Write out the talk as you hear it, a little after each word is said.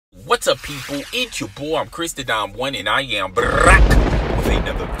What's up, people? It's your boy, I'm Chris the Dom One, and I am back with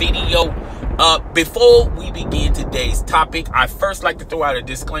another video. Before we begin today's topic, I first like to throw out a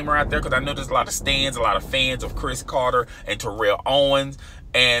disclaimer out there because I know there's a lot of stands, a lot of fans of Cris Carter and Terrell Owens,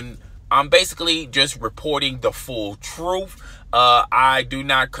 and I'm basically just reporting the full truth. I do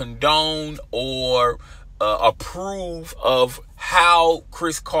not condone or approve of how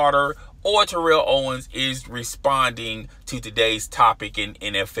Cris Carter or Terrell Owens is responding to today's topic in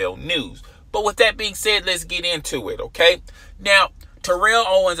NFL news. But with that being said, let's get into it, okay? Now, Terrell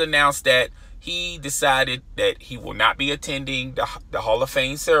Owens announced that he decided that he will not be attending the Hall of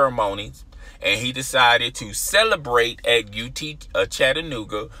Fame ceremonies, and he decided to celebrate at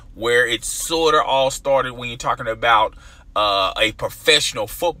UT-Chattanooga, where it sort of all started when you're talking about a professional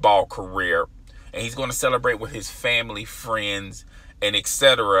football career. And he's going to celebrate with his family, friends, and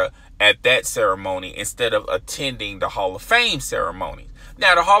etc. at that ceremony instead of attending the Hall of Fame ceremony.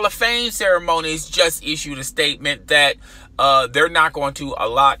 Now, the Hall of Fame ceremonies just issued a statement that they're not going to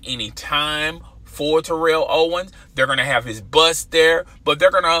allot any time for Terrell Owens. They're going to have his bust there, but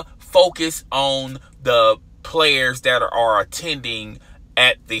they're going to focus on the players that are attending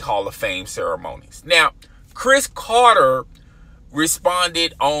at the Hall of Fame ceremonies. Now, Cris Carter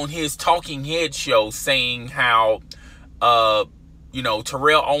responded on his Talking Head show saying how,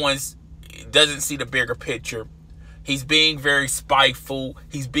 Terrell Owens doesn't see the bigger picture. He's being very spiteful.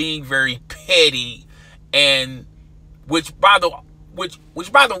 He's being very petty, and which by the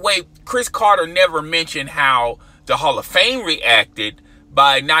way, Cris Carter never mentioned how the Hall of Fame reacted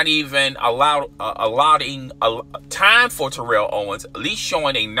by not even allowing time for Terrell Owens, at least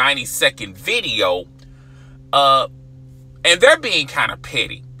showing a 90-second video. And they're being kind of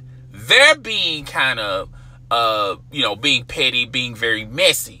petty. They're being kind of, being petty, being very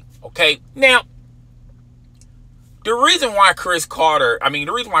messy. Okay? Now, the reason why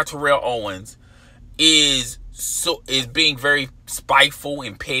the reason why Terrell Owens is being very spiteful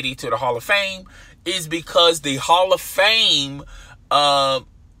and petty to the Hall of Fame is because the Hall of Fame,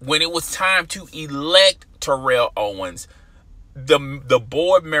 when it was time to elect Terrell Owens, the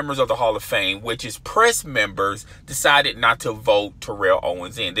board members of the Hall of Fame, which is press members, decided not to vote Terrell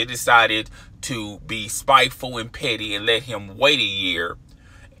Owens in. They decided to be spiteful and petty and let him wait a year.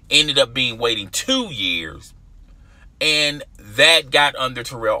 Ended up waiting 2 years. And that got under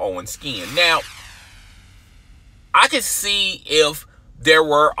Terrell Owens' skin. Now, I could see if there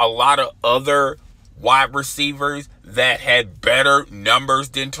were a lot of other wide receivers that had better numbers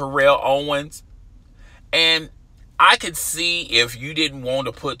than Terrell Owens. And I could see if you didn't want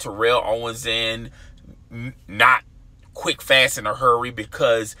to put Terrell Owens in, not quick, fast, in a hurry,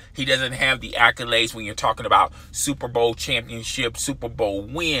 because he doesn't have the accolades when you're talking about Super Bowl championships, Super Bowl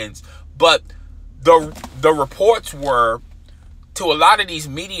wins. But the reports were, to a lot of these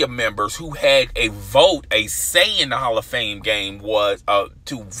media members who had a say in the Hall of Fame game, was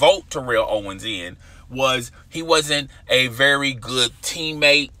to vote Terrell Owens in, was he wasn't a very good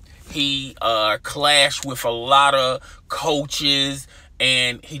teammate. He clashed with a lot of coaches,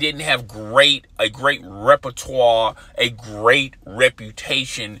 and he didn't have a great repertoire, a great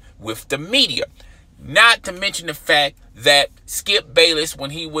reputation with the media. Not to mention the fact that Skip Bayless,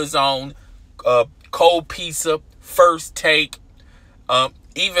 when he was on Cold Pizza, First Take,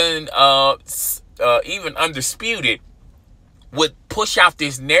 even Undisputed, would push out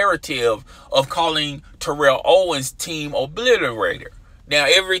this narrative of calling Terrell Owens team obliterator. Now,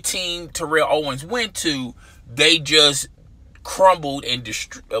 every team Terrell Owens went to, they just crumbled and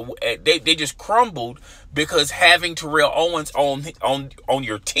they just crumbled because having Terrell Owens on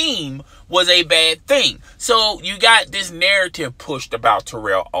your team was a bad thing. So you got this narrative pushed about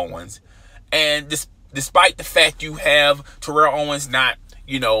Terrell Owens, and despite the fact you have Terrell Owens not,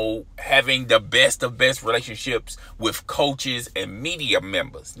 having the best of best relationships with coaches and media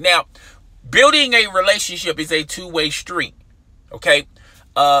members. Now, building a relationship is a two-way street. Okay,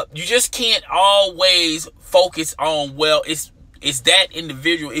 you just can't always focus on, well, it's that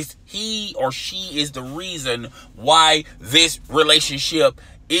individual, it's he or she is the reason why this relationship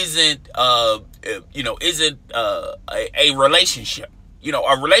isn't a relationship.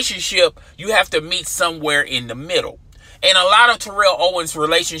 A relationship, you have to meet somewhere in the middle. And a lot of Terrell Owens'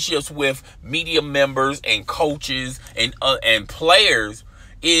 relationships with media members and coaches and players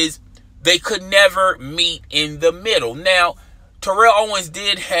is they could never meet in the middle. Now, Terrell Owens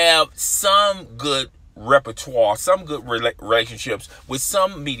did have some good repertoire, some good relationships with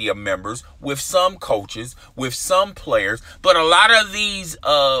some media members, with some coaches, with some players, but a lot of these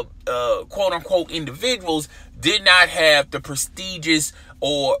quote-unquote individuals did not have the prestigious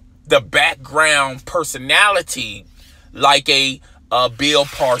or the background personality like a Bill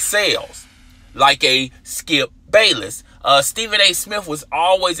Parcells, like a Skip Bayless. Stephen A. Smith was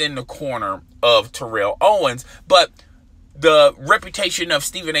always in the corner of Terrell Owens, but the reputation of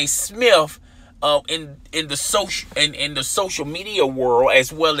Stephen A. Smith in the social media world,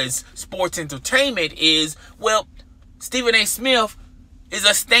 as well as sports entertainment, is, well, Stephen A. Smith is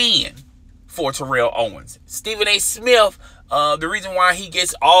a stand for Terrell Owens. Stephen A. Smith, the reason why he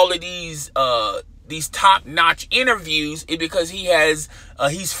gets all of these top-notch interviews is because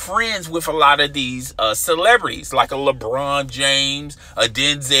he's friends with a lot of these celebrities, like a LeBron James, a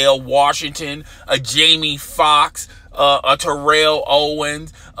Denzel Washington, a Jamie Foxx, a Terrell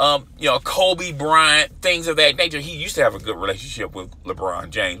Owens, Kobe Bryant, things of that nature. He used to have a good relationship with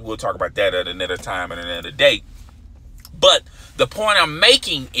LeBron James. We'll talk about that at another time and another day. But the point I'm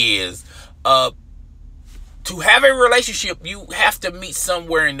making is, to have a relationship, you have to meet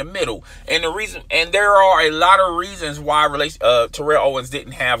somewhere in the middle. And there are a lot of reasons why Terrell Owens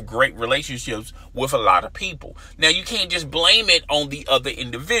didn't have great relationships with a lot of people. Now, you can't just blame it on the other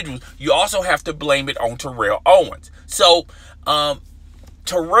individuals. You also have to blame it on Terrell Owens. So,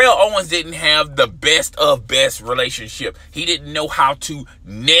 Terrell Owens didn't have the best of best relationship. He didn't know how to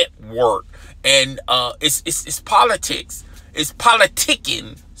network. And it's politics. It's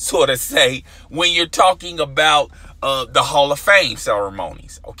politicking, sort of say, when you're talking about the Hall of Fame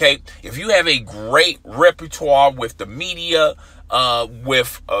ceremonies, okay? If you have a great repertoire with the media,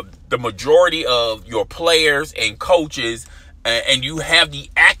 with the majority of your players and coaches, and you have the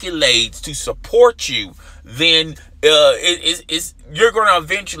accolades to support you, then you're going to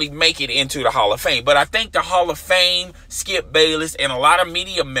eventually make it into the Hall of Fame. But I think the Hall of Fame, Skip Bayless, and a lot of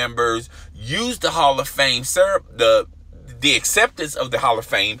media members use the Hall of Fame, the acceptance of the Hall of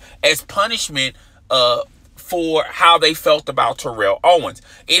Fame, as punishment for how they felt about Terrell Owens.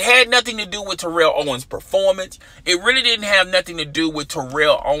 It had nothing to do with Terrell Owens' performance. It really didn't have nothing to do with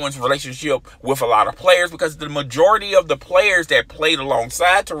Terrell Owens' relationship with a lot of players, because the majority of the players that played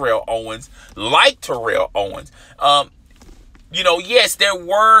alongside Terrell Owens liked Terrell Owens. Yes, there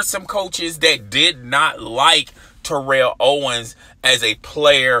were some coaches that did not like Terrell Owens as a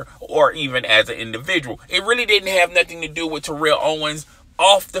player or even as an individual. It really didn't have nothing to do with Terrell Owens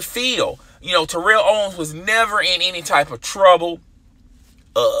off the field. Terrell Owens was never in any type of trouble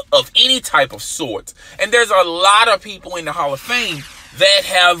of any type of sort. And there's a lot of people in the Hall of Fame that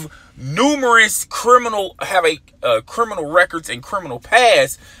have numerous criminal records and criminal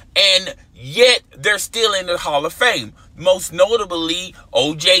past, and yet they're still in the Hall of Fame. Most notably,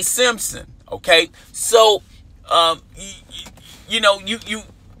 O.J. Simpson. Okay, so the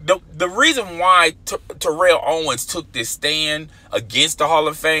reason why Terrell Owens took this stand against the Hall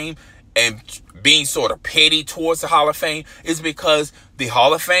of Fame and being sort of petty towards the Hall of Fame is because the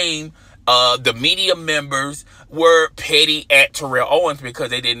Hall of Fame, the media members were petty at Terrell Owens because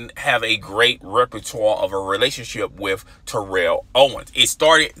they didn't have a great repertoire of a relationship with Terrell Owens. It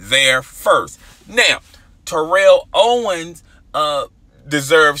started there first. Now, Terrell Owens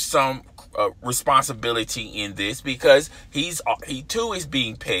deserves some responsibility in this because he too is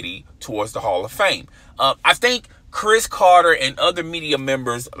being petty towards the Hall of Fame. I think Chris Carter and other media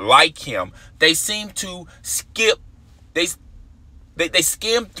members like him, they seem to skip, they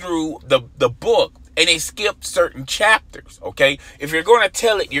skim through the book and they skip certain chapters, okay? If you're going to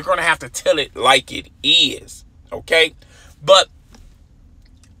tell it, you're going to have to tell it like it is, okay? But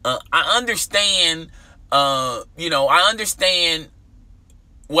I understand, I understand.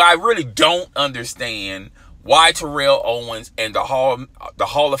 Well, I really don't understand why Terrell Owens and the Hall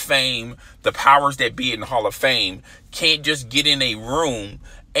of Fame, the powers that be in the Hall of Fame, can't just get in a room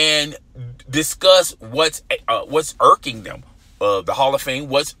and discuss what's irking them. The Hall of Fame,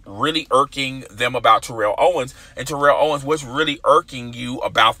 what's really irking them about Terrell Owens, and Terrell Owens, what's really irking you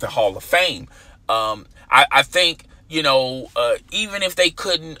about the Hall of Fame. I think, even if they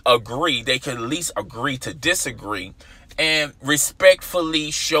couldn't agree, they could at least agree to disagree and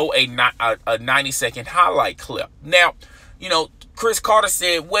respectfully show a 90-second highlight clip. Now, Chris Carter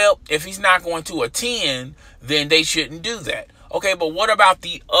said, well, if he's not going to attend, then they shouldn't do that. Okay, but what about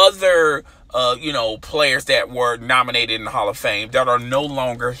the other, players that were nominated in the Hall of Fame that are no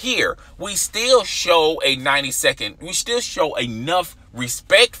longer here? We still show a 90-second, we still show enough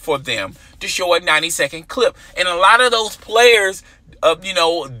respect for them to show a 90-second clip. And a lot of those players,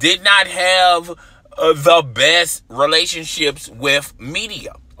 did not have the best relationships with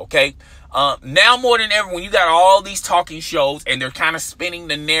media, okay? Now more than ever, when you got all these talking shows and they're kind of spinning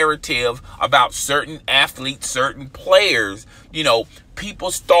the narrative about certain athletes, certain players, you know,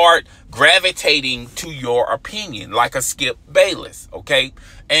 people start gravitating to your opinion, like a Skip Bayless, okay?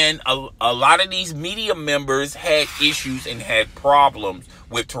 And a lot of these media members had issues and had problems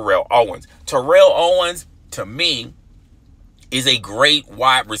with Terrell Owens. Terrell Owens, to me, is a great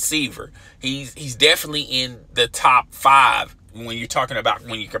wide receiver. He's definitely in the top 5 when you're talking about,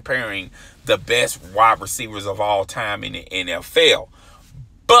 when you're comparing the best wide receivers of all time in the NFL.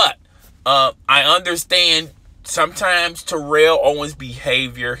 But I understand sometimes Terrell Owens'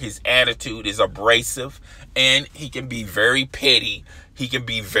 behavior, his attitude is abrasive, and he can be very petty. He can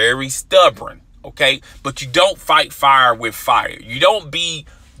be very stubborn, okay? But you don't fight fire with fire. You don't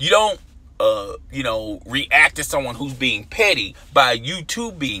react to someone who's being petty by you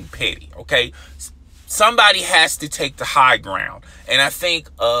too being petty, okay? Somebody has to take the high ground. And I think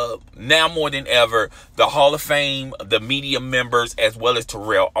now more than ever, the Hall of Fame, the media members, as well as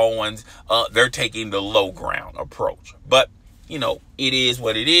Terrell Owens, they're taking the low ground approach. But, you know, it is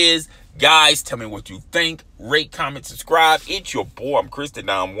what it is. Guys, tell me what you think. Rate, comment, subscribe. It's your boy. I'm Chris the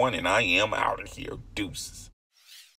Don One, and I am out of here. Deuces.